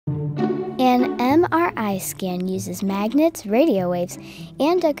An MRI scan uses magnets, radio waves,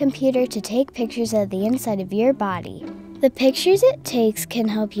 and a computer to take pictures of the inside of your body. The pictures it takes can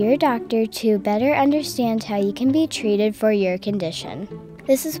help your doctor to better understand how you can be treated for your condition.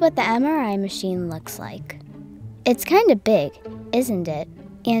 This is what the MRI machine looks like. It's kind of big, isn't it?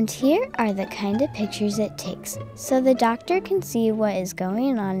 And here are the kind of pictures it takes, so the doctor can see what is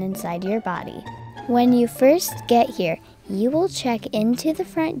going on inside your body. When you first get here, you will check into the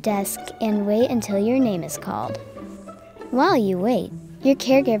front desk and wait until your name is called. While you wait, your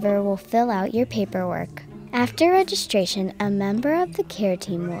caregiver will fill out your paperwork. After registration, a member of the care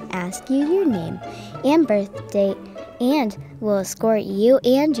team will ask you your name and birth date and will escort you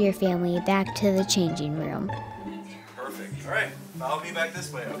and your family back to the changing room. Perfect. All right, follow me back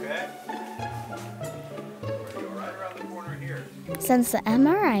this way, okay? We're gonna go right around the corner here. Since the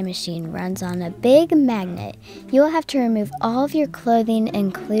MRI machine runs on a big magnet, you will have to remove all of your clothing,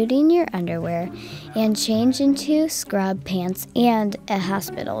 including your underwear, and change into scrub pants and a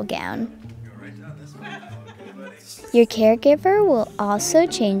hospital gown. Your caregiver will also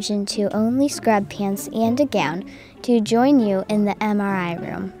change into only scrub pants and a gown to join you in the MRI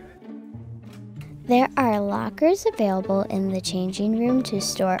room. There are lockers available in the changing room to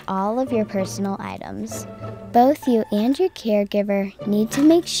store all of your personal items. Both you and your caregiver need to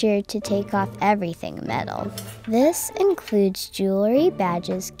make sure to take off everything metal. This includes jewelry,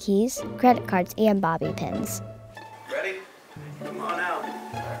 badges, keys, credit cards, and bobby pins. Ready? Come on out.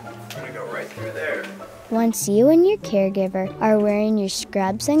 We're gonna go right through there. Once you and your caregiver are wearing your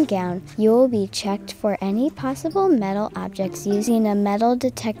scrubs and gown, you will be checked for any possible metal objects using a metal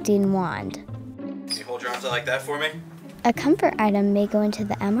detecting wand. Can you hold your arms out like that for me? A comfort item may go into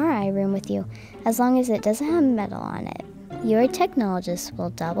the MRI room with you as long as it doesn't have metal on it. Your technologist will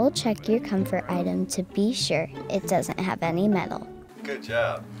double check your comfort item to be sure it doesn't have any metal. Good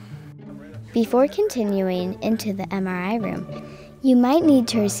job. Before continuing into the MRI room, you might need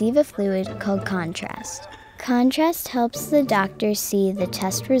to receive a fluid called contrast. Contrast helps the doctor see the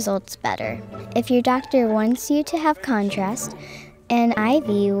test results better. If your doctor wants you to have contrast, an IV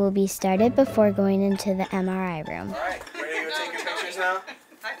will be started before going into the MRI room. All right, ready to go take your pictures now?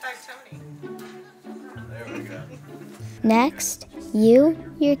 High five, Tony. There we go. Next, you,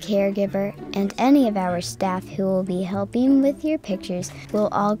 your caregiver, and any of our staff who will be helping with your pictures will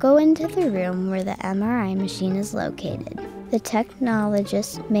all go into the room where the MRI machine is located. The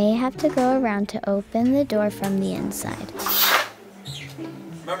technologist may have to go around to open the door from the inside.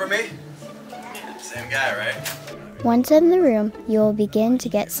 Remember me? Same guy, right? Once in the room, you will begin to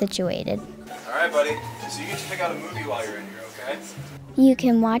get situated. All right, buddy. So you get to pick out a movie while you're in here, okay? You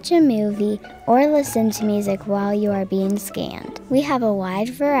can watch a movie or listen to music while you are being scanned. We have a wide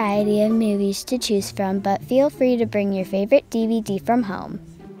variety of movies to choose from, but feel free to bring your favorite DVD from home.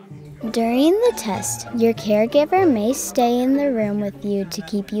 During the test, your caregiver may stay in the room with you to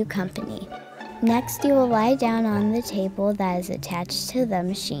keep you company. Next, you will lie down on the table that is attached to the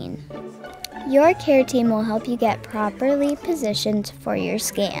machine. Your care team will help you get properly positioned for your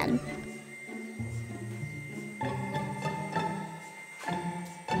scan.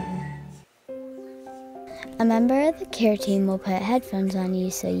 A member of the care team will put headphones on you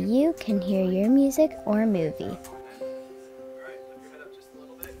so you can hear your music or movie.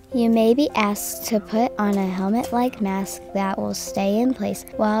 You may be asked to put on a helmet-like mask that will stay in place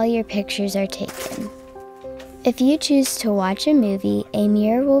while your pictures are taken. If you choose to watch a movie, a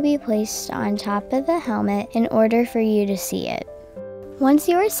mirror will be placed on top of the helmet in order for you to see it. Once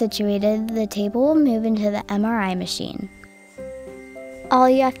you are situated, the table will move into the MRI machine. All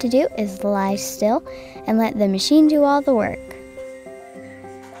you have to do is lie still and let the machine do all the work.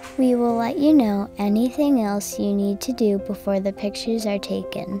 We will let you know anything else you need to do before the pictures are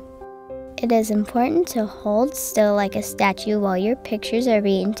taken. It is important to hold still like a statue while your pictures are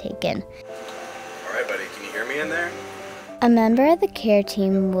being taken. All right, buddy. Can you hear me in there? A member of the care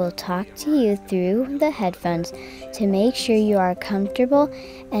team will talk to you through the headphones to make sure you are comfortable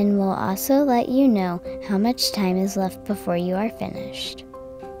and will also let you know how much time is left before you are finished.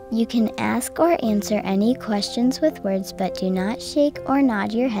 You can ask or answer any questions with words, but do not shake or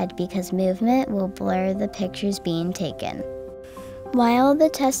nod your head because movement will blur the pictures being taken. While the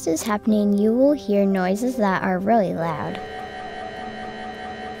test is happening, you will hear noises that are really loud.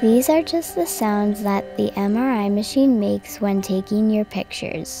 These are just the sounds that the MRI machine makes when taking your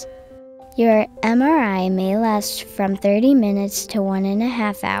pictures. Your MRI may last from 30 minutes to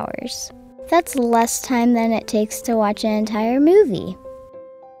 1.5 hours. That's less time than it takes to watch an entire movie.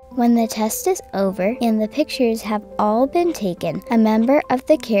 When the test is over and the pictures have all been taken, a member of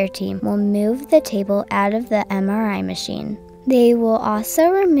the care team will move the table out of the MRI machine. They will also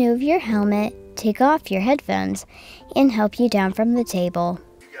remove your helmet, take off your headphones, and help you down from the table.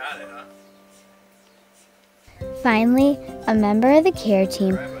 You got it, huh? Finally, a member of the care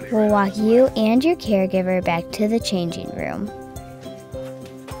team will walk you and your caregiver back to the changing room.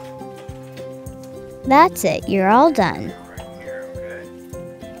 That's it, you're all done. Right here, okay.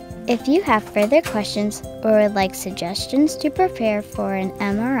 If you have further questions or would like suggestions to prepare for an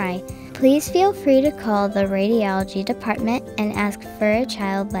MRI, please feel free to call the radiology department and ask for a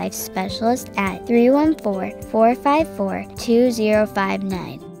child life specialist at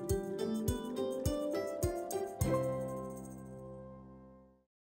 314-454-2059.